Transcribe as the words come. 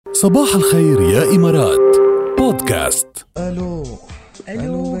صباح الخير يا إمارات بودكاست.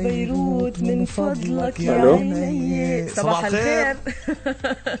 ألو بيروت من فضلك يا عيني. صباح الخير.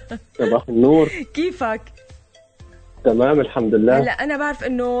 صباح النور. كيفك؟ تمام الحمد لله. هلا أنا بعرف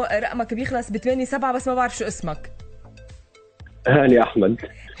إنه رقمك بيخلص ب87 بس ما بعرف شو اسمك. هاني أحمد.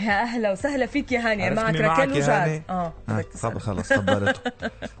 يا أهلا وسهلا فيك يا هاني. معك معك راكل وجاد. خلص خبرته.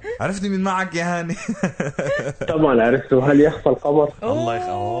 عرفتني من معك يا هاني. طبعا عرفته. هل يخفى القمر؟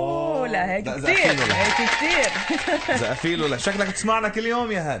 الله لا هيك كتير زقفيله. لا شكلك تسمعنا كل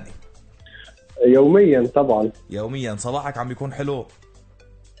يوم يا هاني. يوميا طبعا. يوميا. صباحك عم بيكون حلو؟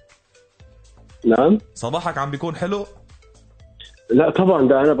 نعم صباحك عم بيكون حلو؟ لا طبعا،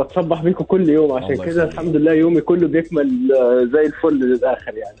 ده أنا بتصبح بيكم كل يوم، عشان كده الحمد لله يومي كله بيكمل زي الفل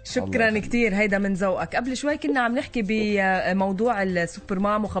للآخر يعني. شكرا كتير، هيدا من ذوقك. قبل شوي كنا عم نحكي بموضوع السوبر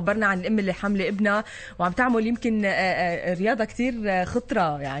مام وخبرنا عن الأم اللي حاملة ابنها وعم تعمل يمكن رياضة كتير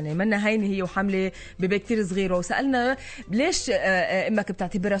خطرة، يعني منا هيني هي وحاملة بيبي كتير صغيرة، وسألنا ليش أمك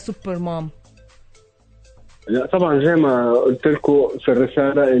بتعتبرها سوبر مام؟ لا طبعا زي ما قلت لكم في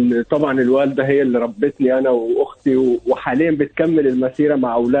الرسالة، إن طبعا الوالدة هي اللي ربتني أنا وأختي، وحاليا بتكمل المسيرة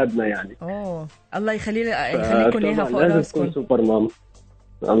مع أولادنا يعني. الله يخليكم إياها فوق لازم راسكم. تكون سوبر مام.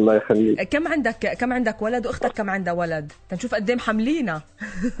 الله يخليك. كم عندك ولد؟ وأختك كم عندها ولد؟ تنشوف قدام حملينا.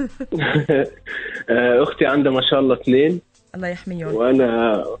 أختي عندها ما شاء الله 2. الله يحميهم.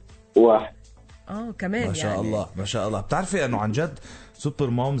 وأنا 1. كمان ما شاء يعني. الله ما شاء الله. بتعرفي انه عن جد سوبر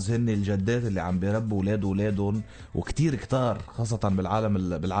مامز هن الجدات اللي عم بيربوا اولادهم، وكتير كتار خاصة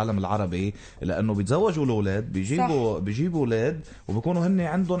بالعالم العربي، لانه بيتزوجوا الاولاد، بيجيبوا اولاد وبيكونوا هن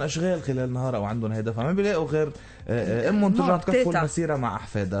عندهم اشغال خلال النهار او عندهم هدف، فما بيلاقوا غير امهم ترجع تكفوا المسيرة مع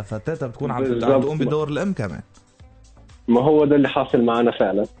احفادها، فتاتا بتكون عم تقوم بدور الام كمان. ما هو ده اللي حاصل معنا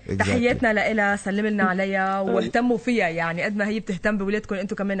فعلا. تحياتنا لها، سلم لنا عليها واهتموا فيها، يعني قد ما هي بتهتم بولادكم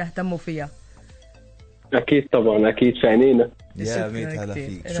انتم كمان اهتموا فيها. أكيد طبعا، أكيد في عينينا. يا ميت هلا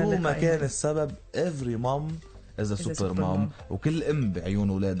فيك. شو ما كان السبب every mom is a super mom، وكل أم بعيون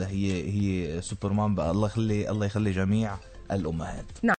أولادها هي سوبر مام بقى. الله يخلي جميع الأمهات.